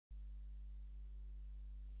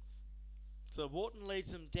So Wharton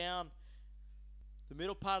leads them down the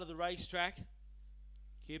middle part of the racetrack.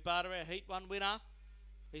 Hugh Barter, our Heat 1 winner.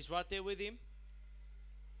 He's right there with him.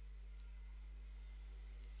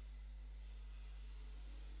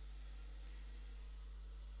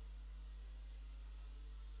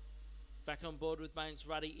 Back on board with Mains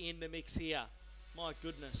Ruddy in the mix here. My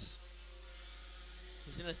goodness.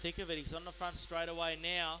 He's in the thick of it. He's on the front straight away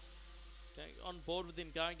now. Going on board with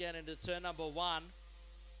him going down into turn number 1.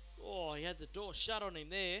 Oh, he had the door shut on him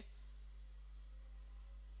there.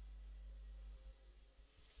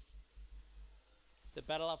 The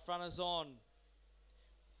battle up front is on.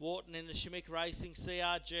 Wharton in the Schmick Racing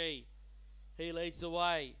CRG. He leads the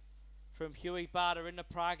way from Huey Barter in the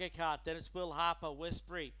Praga cart. Then it's Will Harper,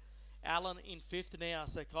 Westbury. Allen in 5th now.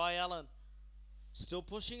 So Kai Allen still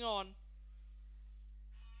pushing on.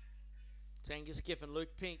 It's Angus Giffen,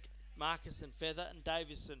 Luke Pink, Marcus and Feather and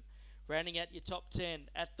Davison rounding out your top 10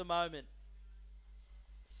 at the moment.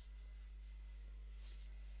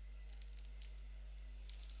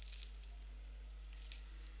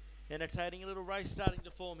 Entertaining little race starting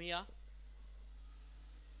to form here.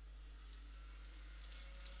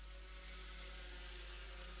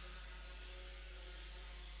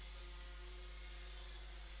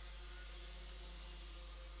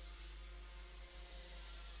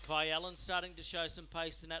 Kai Allen starting to show some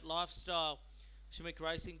pace in that lifestyle. Schmick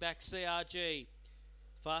Racing back CRG.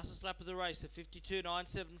 Fastest lap of the race at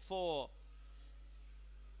 52.974.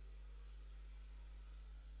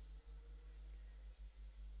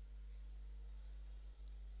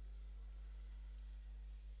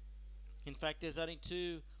 In fact, there's only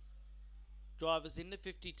 2 drivers in the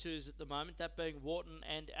 52s at the moment, that being Wharton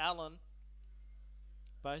and Allen,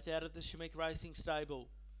 both out of the Schmick Racing stable.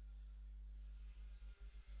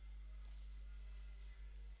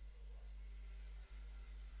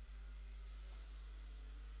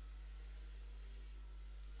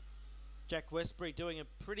 Jack Westbury doing a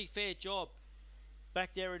pretty fair job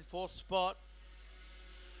back there in 4th spot.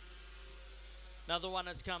 Another one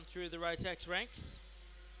that's come through the Rotax ranks.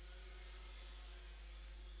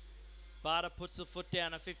 Barter puts the foot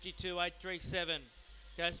down at 52.837.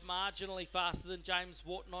 Goes marginally faster than James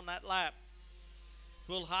Wharton on that lap.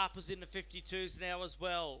 Will Harper's in the 52s now as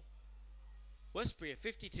well. Westbury at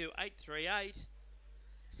 52.838.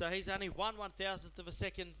 So he's only 1/1000th of a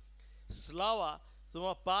second slower than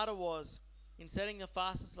what Barter was in setting the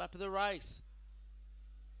fastest lap of the race.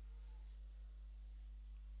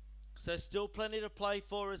 So still plenty to play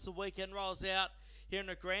for as the weekend rolls out here in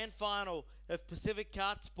the grand final of Pacific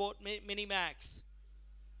Kart Sport Mini Max.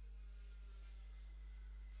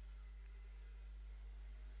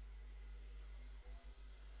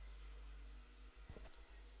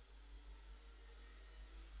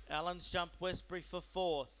 Allen's jumped Westbury for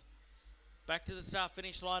 4th. Back to the start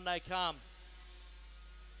finish line they come.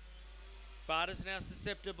 Barter's now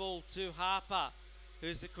susceptible to Harper,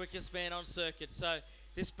 who's the quickest man on circuit. So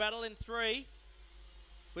this battle in 3,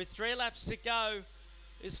 with 3 laps to go,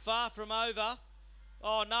 is far from over.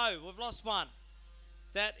 Oh no, we've lost one.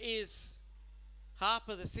 That is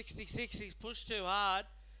Harper, the 66. He's pushed too hard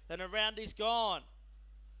and around he's gone.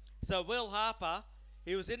 So Will Harper,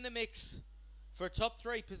 he was in the mix for a top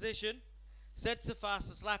 3 position, sets the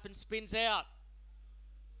fastest lap and spins out.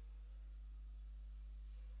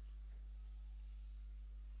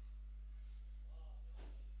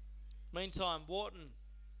 Meantime, Wharton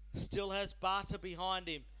still has Barter behind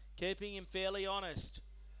him, keeping him fairly honest.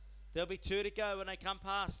 There'll be 2 to go when they come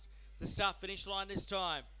past the start-finish line this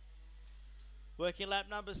time. Working lap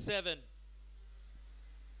number 7.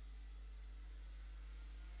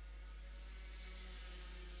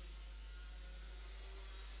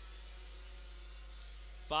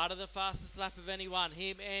 Barter the fastest lap of anyone.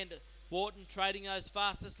 Him and Wharton trading those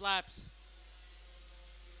fastest laps.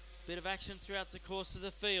 Bit of action throughout the course of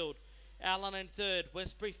the field. Allen in 3rd,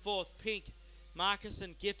 Westbury 4th, Pink, Marcus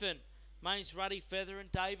and Giffen, Mains Ruddy, Feather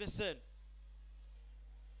and Davison.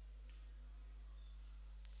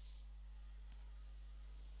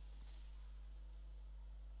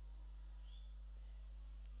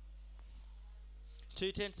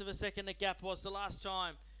 Two-tenths of a second the gap was the last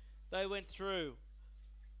time they went through.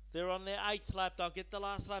 They're on their 8th lap. They'll get the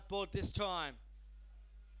last lap board this time.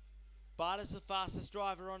 Barter's the fastest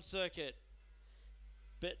driver on circuit.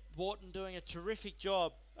 But Wharton doing a terrific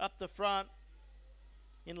job up the front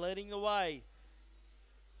in leading the way.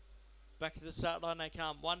 Back to the start line they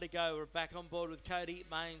come. 1 to go. We're back on board with Cody,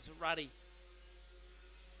 Mains, Ruddy.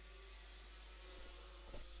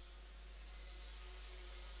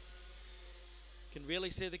 Can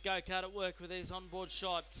really see the go-kart at work with these onboard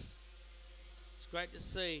shots. It's great to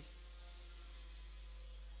see.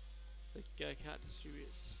 The go-kart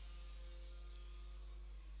distributes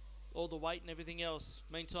all the weight and everything else.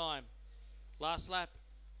 Meantime, last lap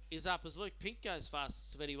is up as Luke Pink goes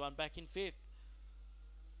fastest of anyone, back in 5th.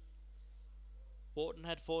 Wharton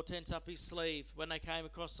had 4/10 up his sleeve when they came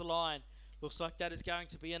across the line. Looks like that is going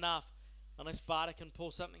to be enough, unless Barter can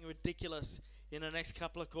pull something ridiculous in the next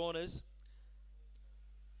couple of corners.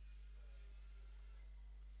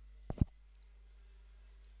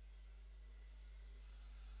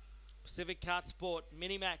 Pacific Kart Sport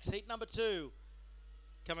Minimax heat number 2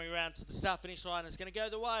 coming around to the start finish line is going to go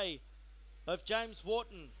the way of James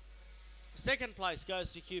Wharton. Second place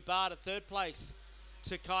goes to Hugh Barter. Third place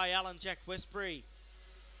to Kai Allen. Jack Westbury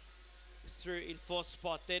is through in 4th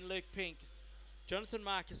spot. Then Luke Pink, Jonathan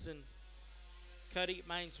Markison, Cody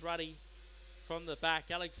Mains Ruddy from the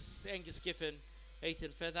back. Alex Angus Giffen,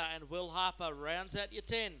 Ethan Feather and Will Harper rounds out your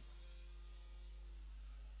 10.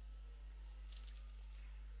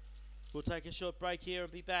 We'll take a short break here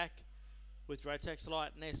and be back with Rotax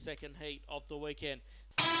Light in their second heat of the weekend.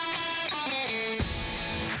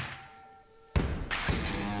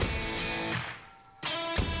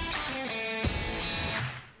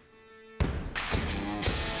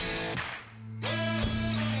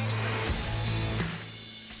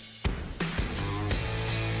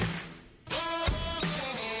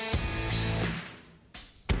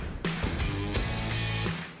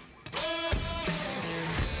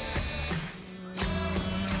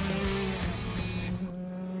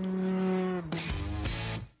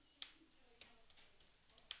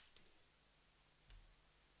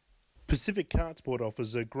 Pacific Kart Sport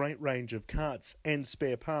offers a great range of karts and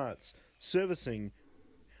spare parts, servicing,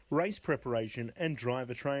 race preparation and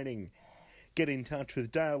driver training. Get in touch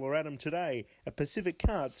with Dale or Adam today at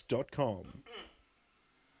pacifickarts.com.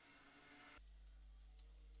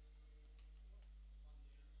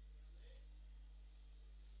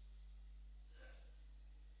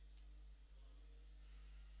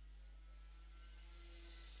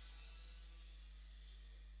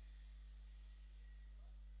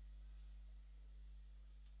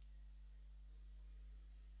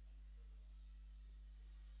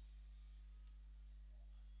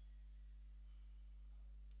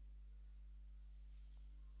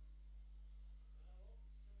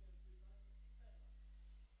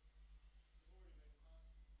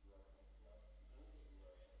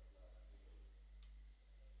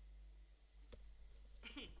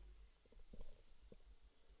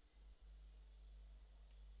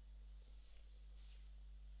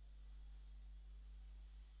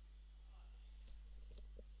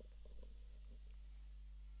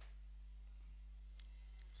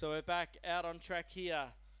 So we're back out on track here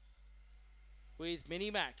with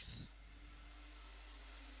Minimax. It's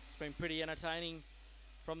been pretty entertaining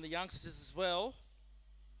from the youngsters as well.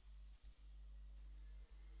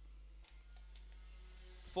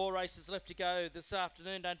 4 races left to go this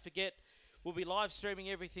afternoon. Don't forget, we'll be live streaming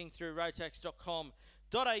everything through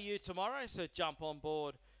rotax.com.au tomorrow, so jump on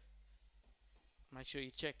board. Make sure you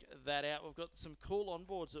check that out. We've got some cool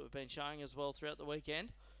onboards that we've been showing as well throughout the weekend.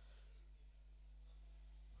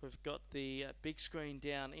 We've got the big screen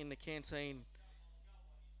down in the canteen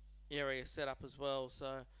area set up as well.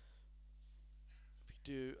 So if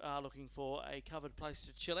you are looking for a covered place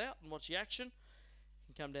to chill out and watch the action,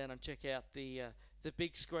 you can come down and check out the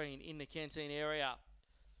big screen in the canteen area.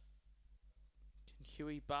 Can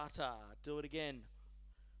Huey Barter do it again?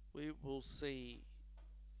 We will see.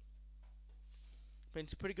 Been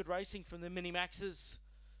some pretty good racing from the Minimaxes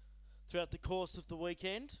throughout the course of the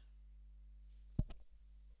weekend.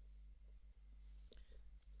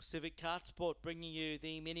 Pacific Kart Sport bringing you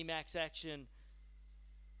the Minimax action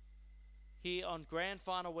here on Grand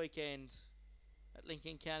Final weekend at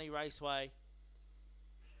Lincoln County Raceway.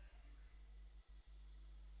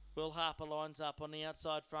 Will Harper lines up on the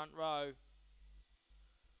outside front row.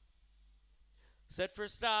 Set for a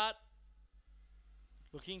start.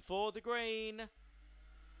 Looking for the green.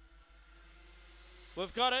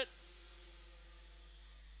 We've got it.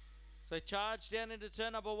 So charge down into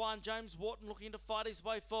turn number 1. James Wharton looking to fight his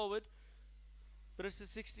way forward. But it's the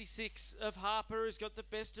 66 of Harper who's got the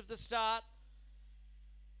best of the start.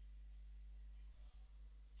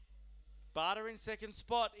 Barter in second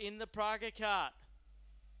spot in the Praga kart.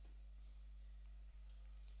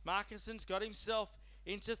 Markison's got himself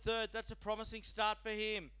into third. That's a promising start for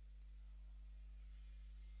him.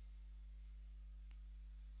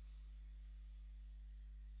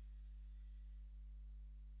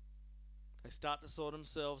 They start to sort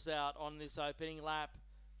themselves out on this opening lap.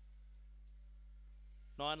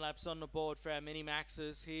 9 laps on the board for our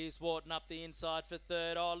Minimaxes. Here's Wharton up the inside for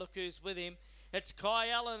third. Oh, look who's with him. It's Kai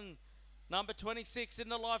Allen Number 26 in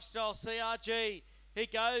the Lifestyle, CRG. He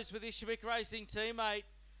goes with his Schmick Racing teammate,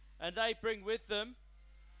 and they bring with them,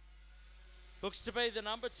 looks to be the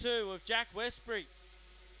number 2 of Jack Westbury.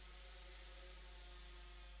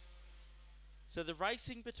 So the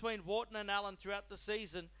racing between Wharton and Allen throughout the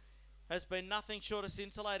season has been nothing short of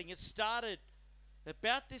scintillating. It started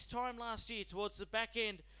about this time last year, towards the back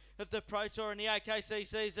end of the Pro Tour in the AKC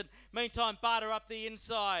season. Meantime, Barter up the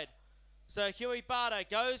inside. So Hughie Barter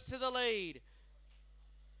goes to the lead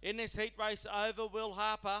in this heat race over Will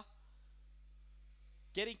Harper.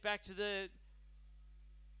 Getting back to the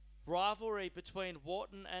rivalry between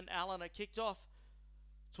Wharton and Allen. It kicked off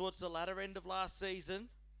towards the latter end of last season,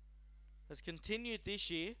 has continued this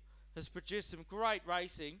year, has produced some great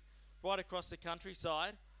racing right across the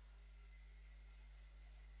countryside.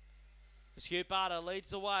 As Hugh Barter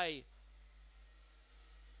leads the way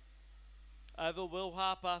over Will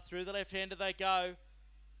Harper. Through the left-hander they go.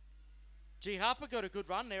 Gee, Harper got a good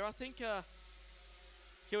run there. I think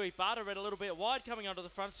Hughie Barter ran a little bit wide coming onto the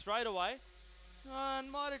front straight away.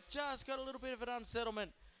 And might have just got a little bit of an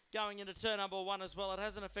unsettlement going into turn number 1 as well. It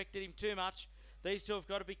hasn't affected him too much. These two have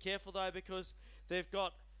got to be careful though, because they've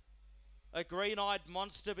got a green-eyed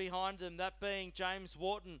monster behind them, that being James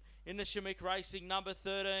Wharton in the Schmick Racing, number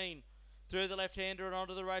 13. Through the left-hander and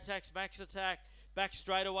onto the Rotax Max Attack. Back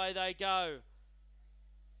straight away they go.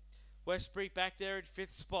 Westbury back there in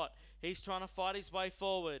 5th spot. He's trying to fight his way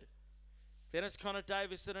forward. Then it's Connor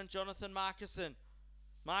Davison and Jonathan Markison.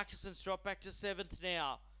 Markison's dropped back to 7th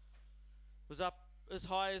now. Was up as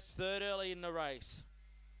high as 3rd early in the race.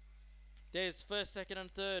 There's 1st, 2nd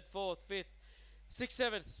and 3rd, 4th, 5th, 6th,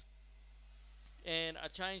 7th. And a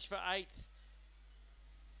change for 8th.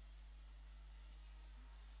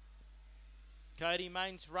 Cody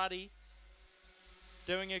Mains Ruddy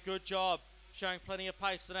doing a good job, showing plenty of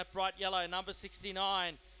pace in that bright yellow, number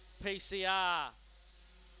 69, PCR.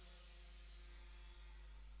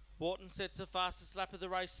 Wharton sets the fastest lap of the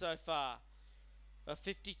race so far, a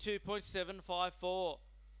 52.754.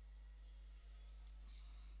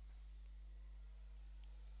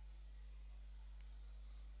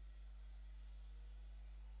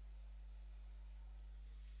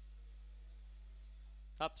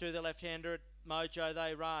 Up through the left-hander at Mojo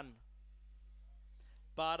they run.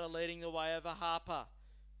 Barter leading the way over Harper.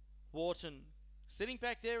 Wharton sitting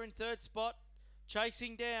back there in 3rd spot,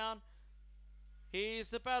 chasing down. Here's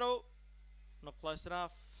the battle. Not close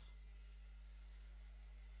enough.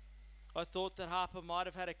 I thought that Harper might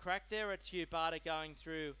have had a crack there at Hugh Barter going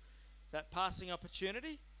through that passing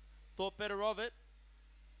opportunity. Thought better of it.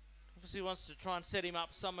 Obviously wants to try and set him up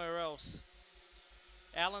somewhere else.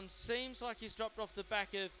 Allen seems like he's dropped off the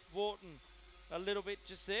back of Wharton a little bit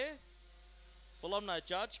just there. Well, I'm no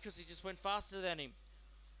judge because he just went faster than him.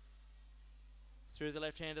 Through the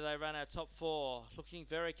left-hander they run our top 4. Looking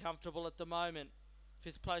very comfortable at the moment.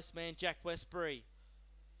 5th place man Jack Westbury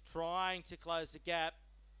trying to close the gap.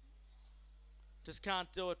 Just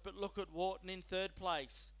can't do it, but look at Wharton in 3rd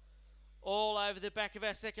place. All over the back of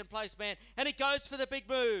our 2nd place man. And he goes for the big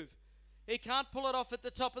move. He can't pull it off at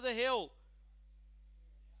the top of the hill.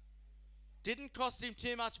 Didn't cost him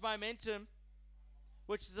too much momentum,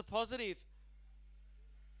 which is a positive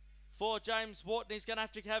for James Wharton. He's going to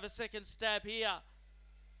have a second stab here.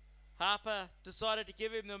 Harper decided to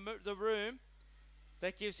give him the room.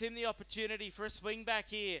 That gives him the opportunity for a swing back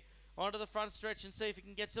here onto the front stretch and see if he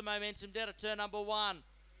can get some momentum down to turn number 1.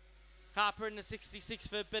 Harper in the 66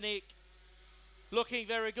 for Benick. Looking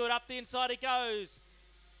very good. Up the inside he goes.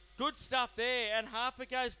 Good stuff there. And Harper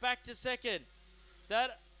goes back to 2nd.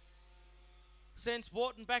 That sends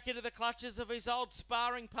Wharton back into the clutches of his old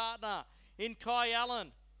sparring partner in Kai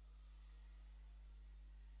Allen.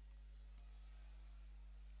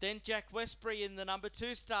 Then Jack Westbury in the number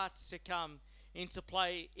 2 starts to come into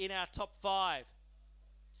play in our top 5.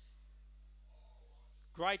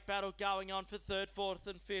 Great battle going on for 3rd, 4th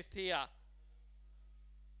and 5th here.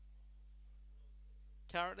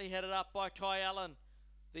 Currently headed up by Kai Allen,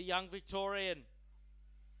 the young Victorian.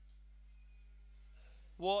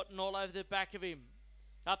 Wharton all over the back of him.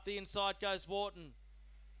 Up the inside goes Wharton.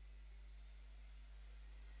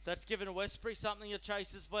 That's given Westbury something to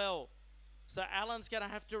chase as well. So Allen's going to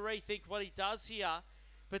have to rethink what he does here.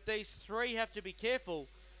 But these 3 have to be careful,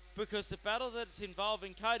 because the battle that's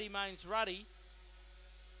involving Cody Mains Ruddy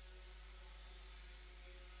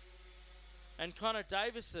and Connor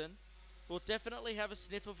Davison will definitely have a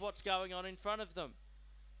sniff of what's going on in front of them.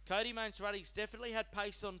 Cody Mains Ruddy's definitely had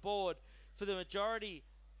pace on board for the majority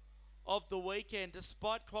of the weekend,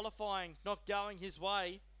 despite qualifying not going his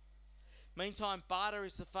way. Meantime, Barter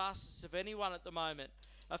is the fastest of anyone at the moment.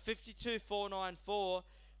 A 52.494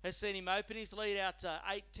 has seen him open his lead out to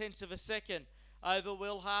 0.8 of a second over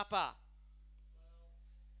Will Harper.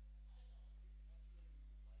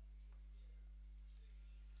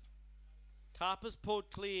 Harper's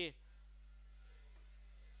pulled clear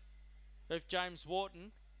of James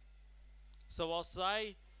Wharton. So whilst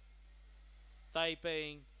they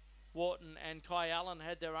being Wharton and Kai Allen,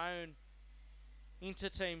 had their own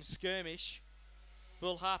inter-team skirmish,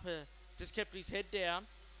 Will Harper just kept his head down,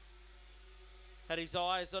 had his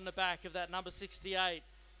eyes on the back of that number 68.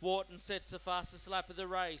 Wharton sets the fastest lap of the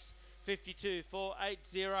race,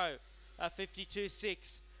 52.480,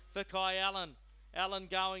 52.6 for Kai Allen. Allen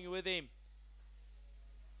going with him.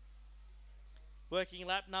 Working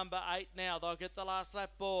lap number 8 now. They'll get the last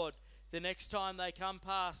lap board the next time they come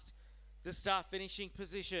past the start finishing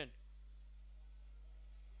position.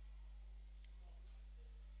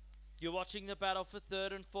 You're watching the battle for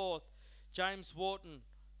third and fourth. James Wharton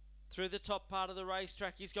through the top part of the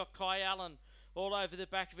racetrack. He's got Kai Allen all over the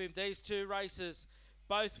back of him. These two racers,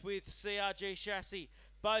 both with CRG chassis,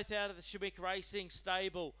 both out of the Schmick Racing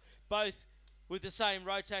stable, both with the same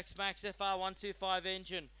Rotax Max FR125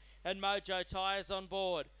 engine and Mojo tyres on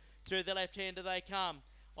board. Through the left-hander they come.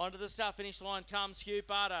 Onto the start-finish line comes Hugh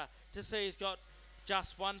Barter to see he's got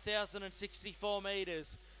just 1,064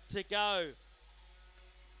 metres to go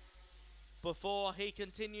before he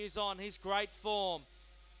continues on his great form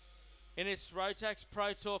in his Rotax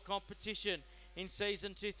Pro Tour competition in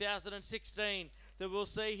season 2016, that we'll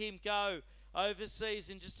see him go overseas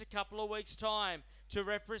in just a couple of weeks' time to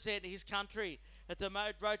represent his country at the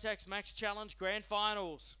Rotax Max Challenge Grand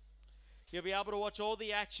Finals. You'll be able to watch all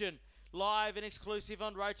the action live and exclusive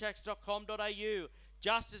on rotax.com.au,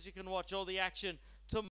 just as you can watch all the action